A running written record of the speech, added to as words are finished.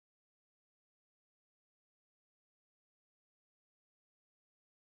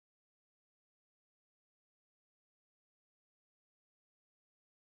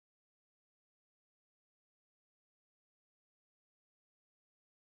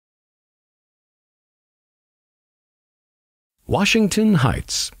Washington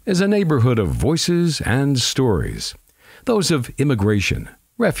Heights is a neighborhood of voices and stories, those of immigration,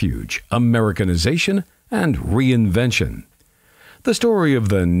 refuge, Americanization, and reinvention. The story of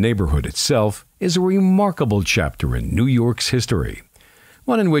the neighborhood itself is a remarkable chapter in New York's history,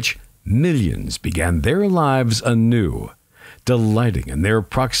 one in which millions began their lives anew, delighting in their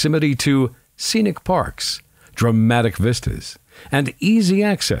proximity to scenic parks, dramatic vistas, and easy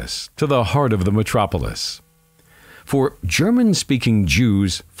access to the heart of the metropolis. For German-speaking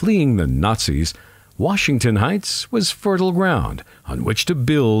Jews fleeing the Nazis, Washington Heights was fertile ground on which to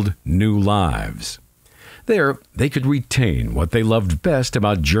build new lives. There, they could retain what they loved best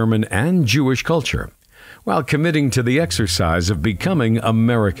about German and Jewish culture, while committing to the exercise of becoming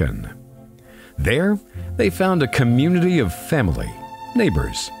American. There, they found a community of family,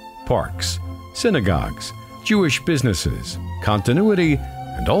 neighbors, parks, synagogues, Jewish businesses, continuity,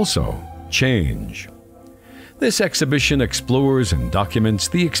 and also change. This exhibition explores and documents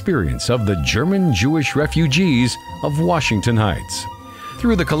the experience of the German-Jewish refugees of Washington Heights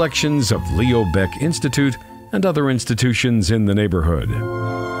through the collections of Leo Baeck Institute and other institutions in the neighborhood.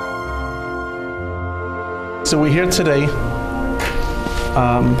 So we're here today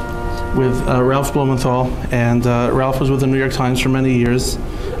with Ralph Blumenthal, and Ralph was with the New York Times for many years,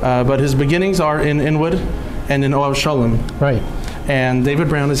 but his beginnings are in Inwood and in Ohav, Sholaum. Right. And David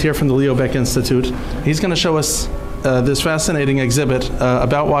Brown is here from the Leo Baeck Institute. He's going to show us this fascinating exhibit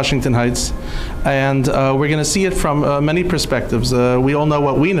about Washington Heights, and we're going to see it from many perspectives. We all know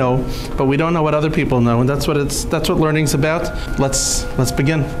what we know, but we don't know what other people know, and that's what learning's about. Let's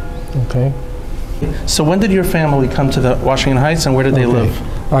begin. Okay. So when did your family come to the Washington Heights, and where did they live?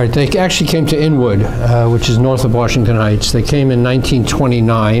 All right, they actually came to Inwood, which is north of Washington Heights. They came in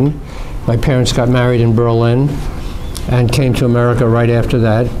 1929. My parents got married in Berlin and came to America right after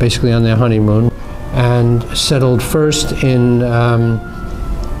that, basically on their honeymoon, and settled first in,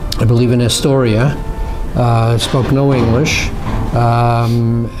 I believe, in Astoria. Spoke no English,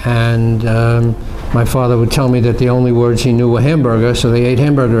 and my father would tell me that the only words he knew were hamburger, so they ate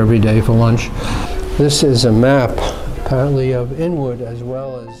hamburger every day for lunch. This is a map, apparently, of Inwood as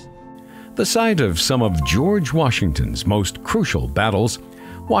well as... The site of some of George Washington's most crucial battles,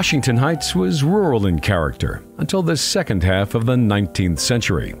 Washington Heights was rural in character until the second half of the 19th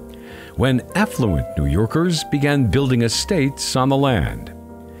century, when affluent New Yorkers began building estates on the land.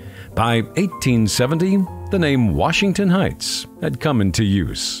 By 1870, the name Washington Heights had come into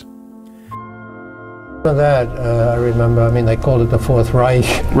use. For that, I remember, they called it the Fourth Reich.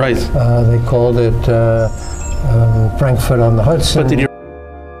 Right. They called it Frankfurt on the Hudson. But did you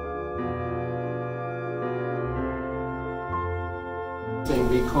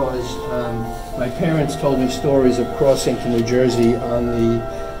because my parents told me stories of crossing to New Jersey on the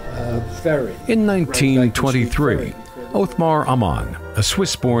ferry. In 1923, Othmar Ammann, a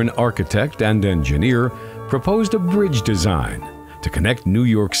Swiss-born architect and engineer, proposed a bridge design to connect New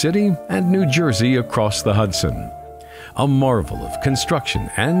York City and New Jersey across the Hudson. A marvel of construction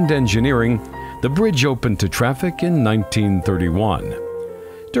and engineering, the bridge opened to traffic in 1931.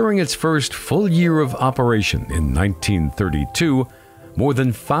 During its first full year of operation in 1932, more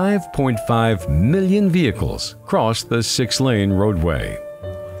than 5.5 million vehicles crossed the 6-lane roadway.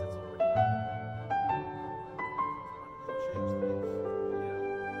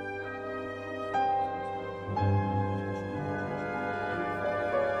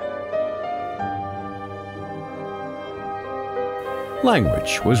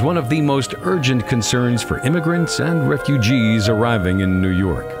 Language was one of the most urgent concerns for immigrants and refugees arriving in New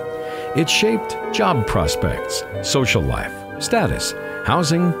York. It shaped job prospects, social life, status,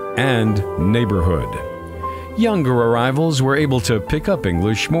 housing, and neighborhood. Younger arrivals were able to pick up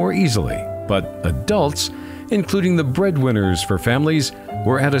English more easily, but adults, including the breadwinners for families,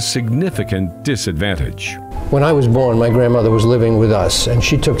 were at a significant disadvantage. When I was born, my grandmother was living with us, and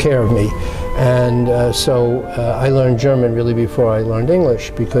she took care of me. And so I learned German really before I learned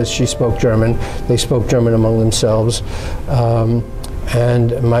English, because she spoke German. They spoke German among themselves. So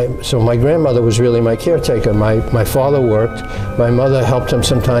my grandmother was really my caretaker. My father worked. My mother helped him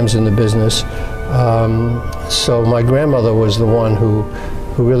sometimes in the business. So my grandmother was the one who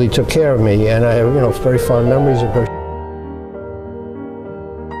really took care of me, and I have very fond memories of her.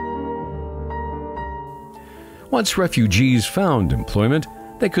 Once refugees found employment,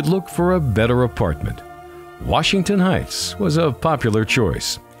 they could look for a better apartment. Washington Heights was a popular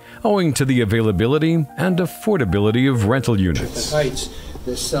choice, owing to the availability and affordability of rental units. Heights,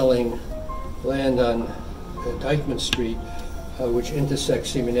 they're selling land on Dyckman Street, which intersects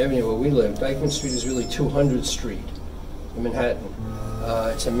Seaman Avenue where we live. Dyckman Street is really 200th Street in Manhattan.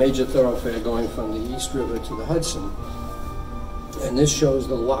 It's a major thoroughfare going from the East River to the Hudson. And this shows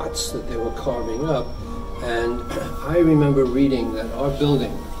the lots that they were carving up. And I remember reading that our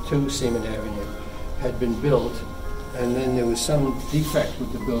building, 2 Seaman Avenue, had been built, and then there was some defect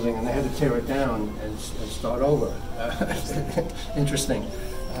with the building, and they had to tear it down and start over. Interesting.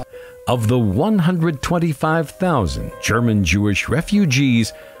 Of the 125,000 German Jewish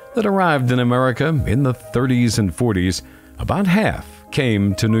refugees that arrived in America in the 30s and 40s, about half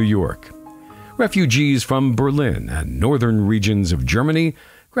came to New York. Refugees from Berlin and northern regions of Germany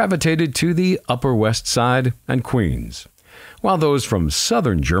gravitated to the Upper West Side and Queens, while those from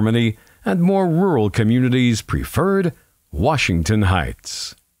southern Germany and more rural communities preferred Washington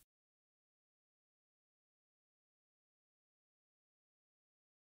Heights.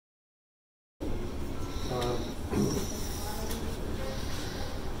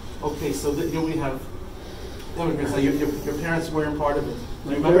 Okay, so here we have immigrants. Your parents weren't part of it.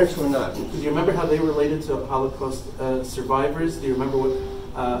 My parents were not. Do you remember how they related to Holocaust survivors? Do you remember what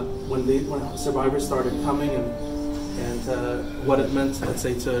when survivors started coming and what it meant, let's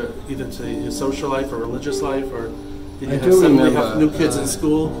say, to either to your social life or religious life, or did you suddenly have new kids in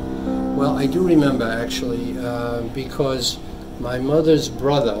school? Well, I do remember actually because my mother's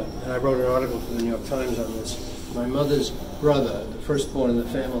brother, and I wrote an article for the New York Times on this. My mother's brother, the firstborn in the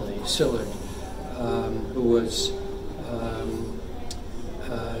family, Sillard, who was,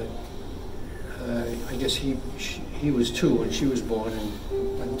 I guess he was 2 when she was born, and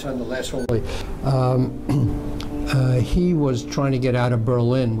by the time the last one, he was trying to get out of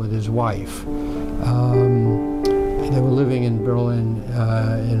Berlin with his wife. They were living in Berlin,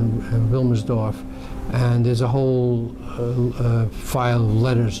 in Wilmersdorf, and there's a whole file of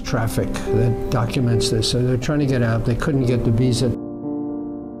letters traffic that documents this. So they're trying to get out. They couldn't get the visa.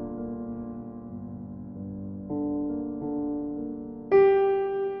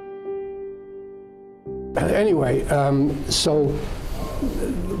 Anyway, so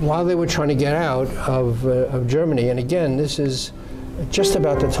while they were trying to get out of Germany, and again, this is just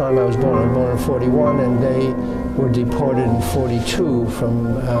about the time I was born. I was born in 41, and they were deported in 42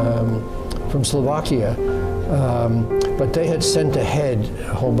 from Slovakia. But they had sent ahead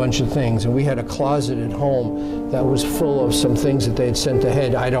a whole bunch of things, and we had a closet at home that was full of some things that they had sent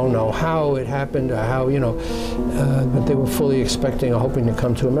ahead. I don't know how it happened or how, but they were fully expecting or hoping to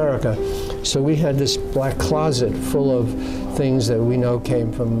come to America. So we had this black closet full of things that we know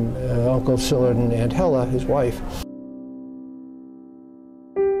came from Uncle Sillard and Aunt Hella, his wife.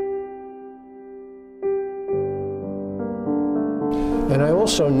 And I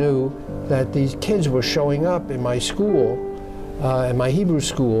also knew that these kids were showing up in my school, in my Hebrew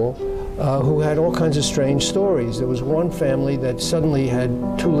school, who had all kinds of strange stories. There was one family that suddenly had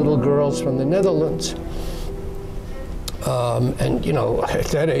 2 little girls from the Netherlands. And, at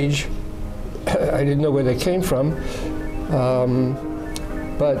that age, I didn't know where they came from.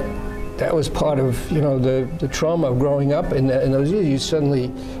 But that was part of, the trauma of growing up in those years. You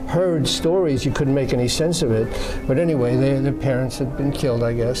suddenly heard stories, you couldn't make any sense of it. But anyway, their parents had been killed,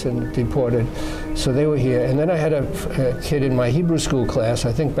 I guess, and deported. So they were here. And then I had a kid in my Hebrew school class,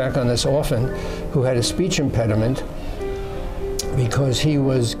 I think back on this often, who had a speech impediment because he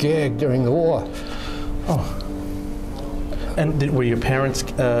was gagged during the war. Oh. And were your parents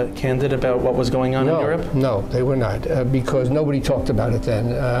candid about what was going on in Europe? No, they were not, because nobody talked about it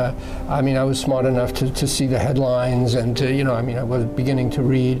then. I mean, I was smart enough to see the headlines and to, I was beginning to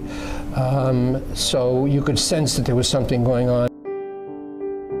read. So you could sense that there was something going on.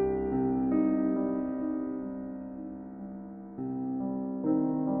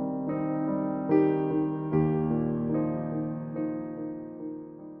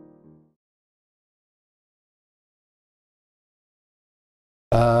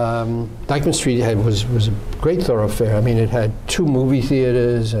 Dyckman Street was a great thoroughfare. I mean, it had 2 movie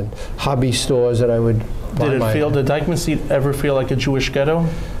theaters and hobby stores that I would buy. Did Dyckman Street ever feel like a Jewish ghetto?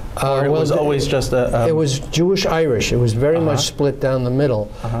 Or it was always just a... It was Jewish-Irish. It was very much split down the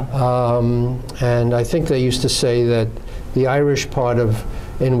middle. And I think they used to say that the Irish part of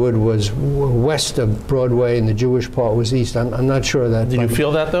Inwood was west of Broadway and the Jewish part was east. I'm not sure of that. Did you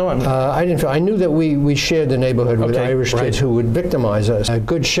feel that, though? I didn't feel. I knew that we shared the neighborhood with Irish kids who would victimize us.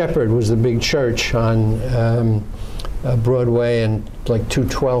 Good Shepherd was the big church on Broadway and like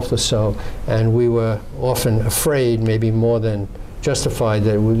 212th or so, and we were often afraid, maybe more than justified,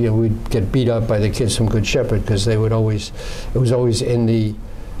 that we'd get beat up by the kids from Good Shepherd, because they would always, it was always in the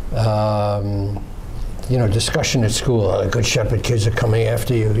discussion at school. The Good Shepherd kids are coming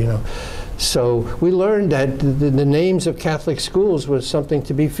after you, So we learned that the names of Catholic schools was something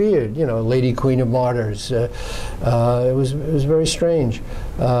to be feared. You know, Lady Queen of Martyrs. It was very strange.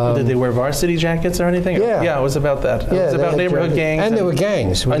 Did they wear varsity jackets or anything? Yeah. Yeah, it was about that. It was about neighborhood gangs. And there were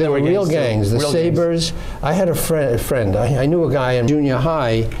gangs. There were real gangs. The Sabres. I had a friend. I knew a guy in junior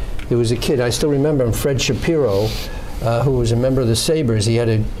high. There was a kid, I still remember him, Fred Shapiro, who was a member of the Sabres. He had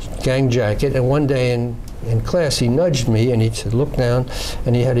a gang jacket, and one day in class he nudged me and he said, "Look down,"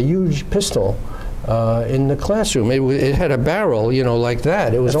 and he had a huge pistol in the classroom. It had a barrel, you know, like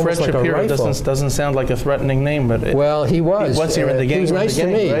that. It was almost like a rifle. Doesn't sound like a threatening name, but well, he was. Once he were in the gang, he was nice to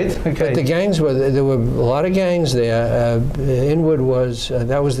me. Right? Okay. But the gangs there were a lot of gangs there. Inwood was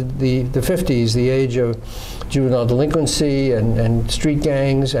that was the 50s, the age of juvenile delinquency and street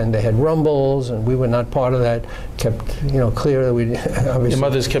gangs, and they had rumbles, and we were not part of that. Kept clear that we. Your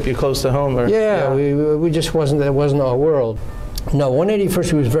mothers kept you close to home, or yeah. We just wasn't. That wasn't our world. No, 181st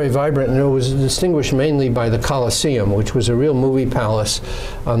Street was very vibrant, and it was distinguished mainly by the Coliseum, which was a real movie palace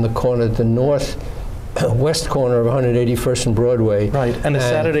on the corner, the northwest corner of 181st and Broadway. Right, and a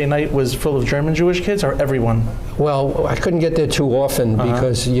Saturday night was full of German Jewish kids, or everyone? Well, I couldn't get there too often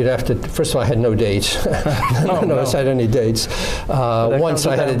because you'd have to. First of all, I had no dates. None of us had any dates. Once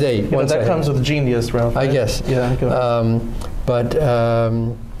I had a date. That comes with genius, Ralph. I guess. Yeah.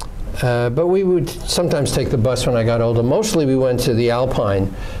 But we would sometimes take the bus when I got older. Mostly we went to the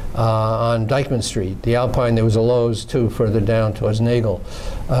Alpine on Dyckman Street. The Alpine, there was a Lowe's too further down towards Nagel.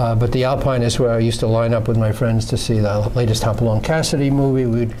 But the Alpine is where I used to line up with my friends to see the latest Hopalong Cassidy movie.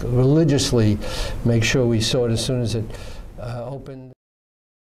 We'd religiously make sure we saw it as soon as it opened.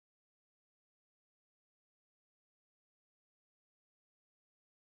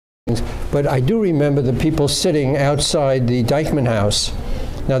 But I do remember the people sitting outside the Dyckman House.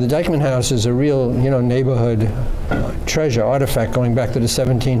 Now, the Dyckman House is a real, neighborhood treasure, artifact going back to the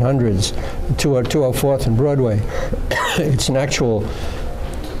 1700s, 204th and Broadway. It's an actual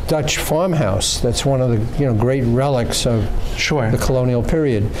Dutch farmhouse. That's one of the, great relics of the colonial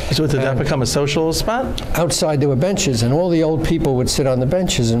period. So did that become a social spot? Outside there were benches, and all the old people would sit on the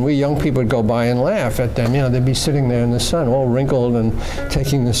benches, and we young people would go by and laugh at them. They'd be sitting there in the sun, all wrinkled and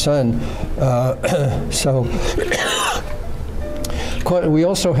taking the sun. We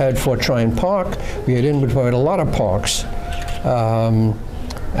also had Fort Tryon Park. We had Inwood. We had a lot of parks,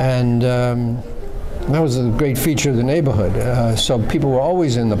 and that was a great feature of the neighborhood. So people were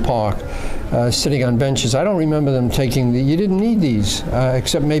always in the park, sitting on benches. I don't remember them taking you didn't need these,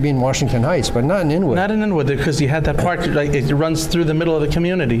 except maybe in Washington Heights, but not in Inwood. Not in Inwood, because you had that park, it runs through the middle of the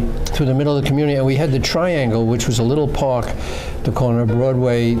community. Through the middle of the community, and we had the Triangle, which was a little park, the corner of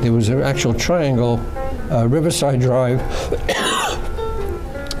Broadway. There was an actual triangle, Riverside Drive,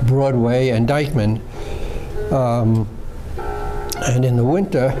 Broadway, and Dyckman. And in the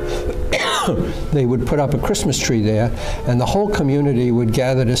winter, they would put up a Christmas tree there, and the whole community would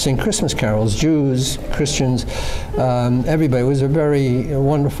gather to sing Christmas carols, Jews, Christians, everybody. It was a very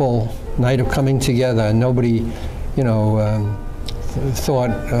wonderful night of coming together, and nobody, thought,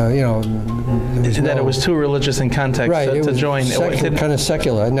 that it was too religious in context to join. Kind of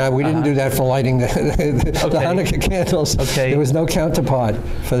secular. Now, we didn't do that for lighting the Hanukkah candles. Okay. There was no counterpart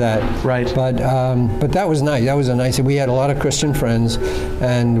for that. Right. But that was nice. That was a nice. We had a lot of Christian friends,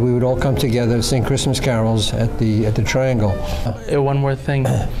 and we would all come together to sing Christmas carols at the Triangle. One more thing.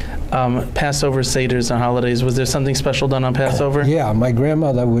 Passover Seders on holidays. Was there something special done on Passover? Yeah, my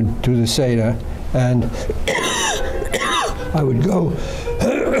grandmother would do the Seder, and I would go.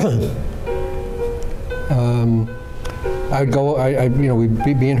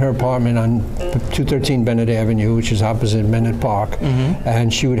 We'd be in her apartment on 213 Bennett Avenue, which is opposite Bennett Park,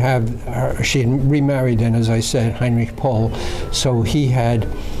 and she had remarried then, as I said, Heinrich Pohl, so he had,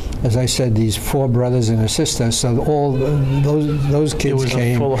 as I said, these 4 brothers and a sister, so all those kids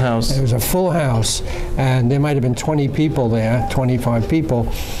came. It was a full house. It was a full house, and there might have been 20 people there, 25 people,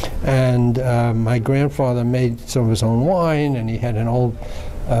 and my grandfather made some of his own wine, and he had an old,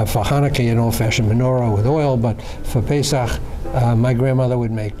 for Hanukkah, an old-fashioned menorah with oil, but for Pesach, my grandmother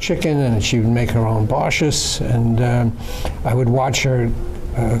would make chicken, and she would make her own borsches, and I would watch her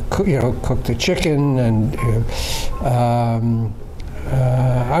cook the chicken, and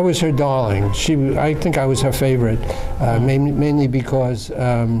I was her darling. I think I was her favorite, mainly because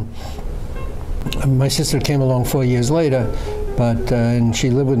my sister came along 4 years later, and she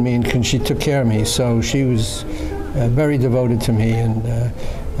lived with me and she took care of me. So she was very devoted to me,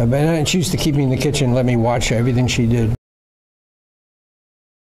 and she used to keep me in the kitchen, let me watch everything she did.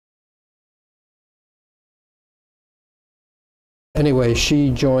 Anyway,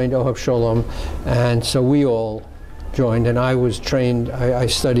 she joined Ohav Sholaum, and so we all joined, and I was trained, I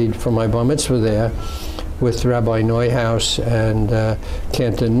studied for my bar mitzvah there with Rabbi Neuhaus and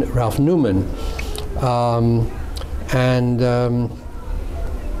Cantor Ralph Newman.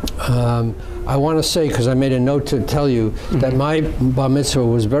 I want to say, because I made a note to tell you, that my bar mitzvah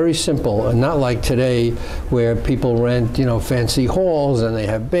was very simple, and not like today where people rent, fancy halls and they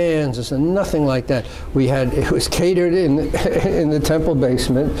have bands. And nothing like that. It was catered in in the temple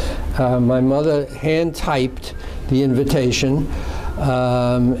basement. My mother hand typed the invitation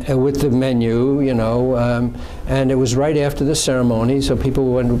with the menu, and it was right after the ceremony, so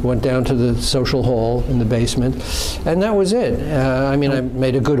people went down to the social hall in the basement, and that was it. I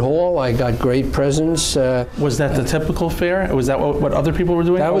made a good haul. I got great presents. Was that the typical fare? Was that what other people were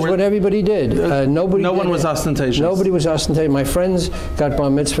doing? That was what everybody did. No one was ostentatious. Nobody was ostentatious. My friends got bar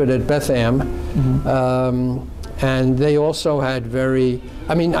mitzvahed at Beth Am, and they also had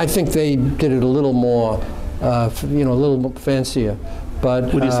I think they did it a little more, a little more fancier.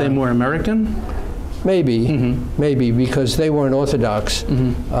 But would you say more American? Maybe, maybe, because they weren't Orthodox. But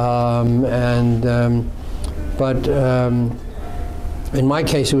in my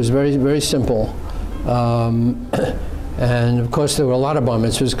case, it was very, very simple. And of course, there were a lot of bar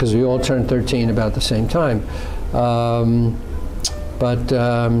mitzvahs because we all turned 13 about the same time.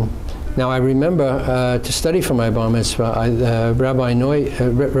 Now I remember to study for my bar mitzvah, Rabbi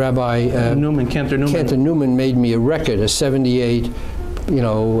Cantor Newman. Cantor Newman made me a record, a 78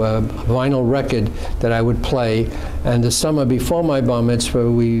 vinyl record that I would play. And the summer before my bar mitzvah,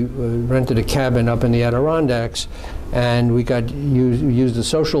 we rented a cabin up in the Adirondacks, and we used the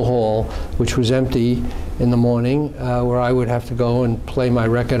social hall, which was empty in the morning, where I would have to go and play my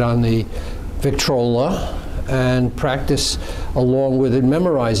record on the Victrola and practice along with it,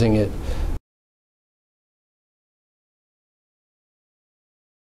 memorizing it.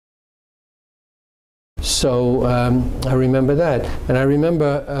 So I remember that, and I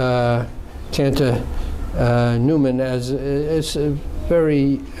remember Cantor Newman as a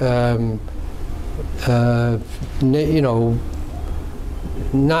very,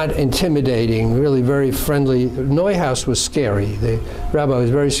 not intimidating, really very friendly. Neuhaus was scary. The rabbi was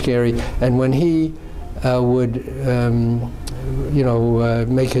very scary, and when he would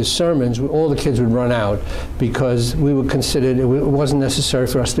make his sermons, all the kids would run out because we were considered, it wasn't necessary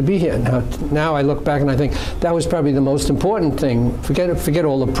for us to be here. Now I look back and I think that was probably the most important thing. Forget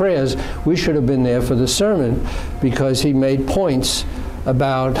all the prayers. We should have been there for the sermon because he made points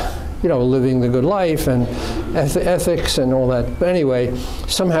about living the good life and ethics and all that. But anyway,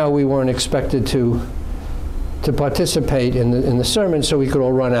 somehow we weren't expected to participate in the sermon, so we could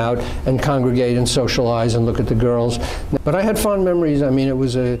all run out and congregate and socialize and look at the girls. But I had fond memories. I mean, it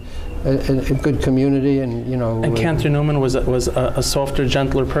was a good community, and And Cantor Newman was a softer,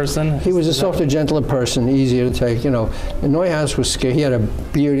 gentler person. He was a softer, gentler person, easier to take. And Neuhaus was scared. He had a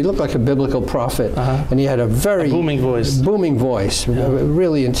beard. He looked like a biblical prophet, and he had a very booming voice, a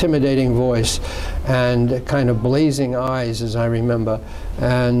really intimidating voice, and kind of blazing eyes, as I remember,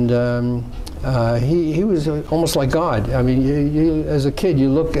 and. He was almost like God. I mean, you, as a kid, you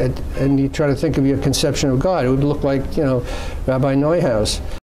look at and you try to think of your conception of God. It would look like, Rabbi Neuhaus.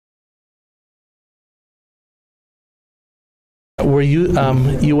 Were you,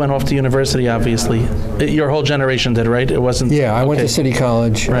 you went off to university, obviously. Your whole generation did, right? It wasn't... Yeah, I went to City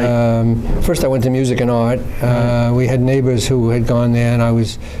College. Right. First I went to music and art. We had neighbors who had gone there, and I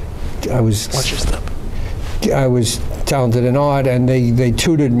was... Watch your step. I was talented in art, and they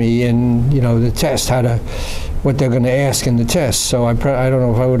tutored me in the test, what they're going to ask in the test. So I don't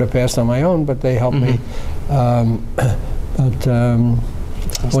know if I would have passed on my own, but they helped me.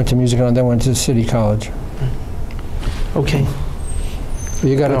 Went to music and then went to City College. Okay.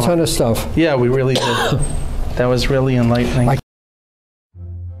 You got a ton of stuff. Yeah, we really did. That was really enlightening.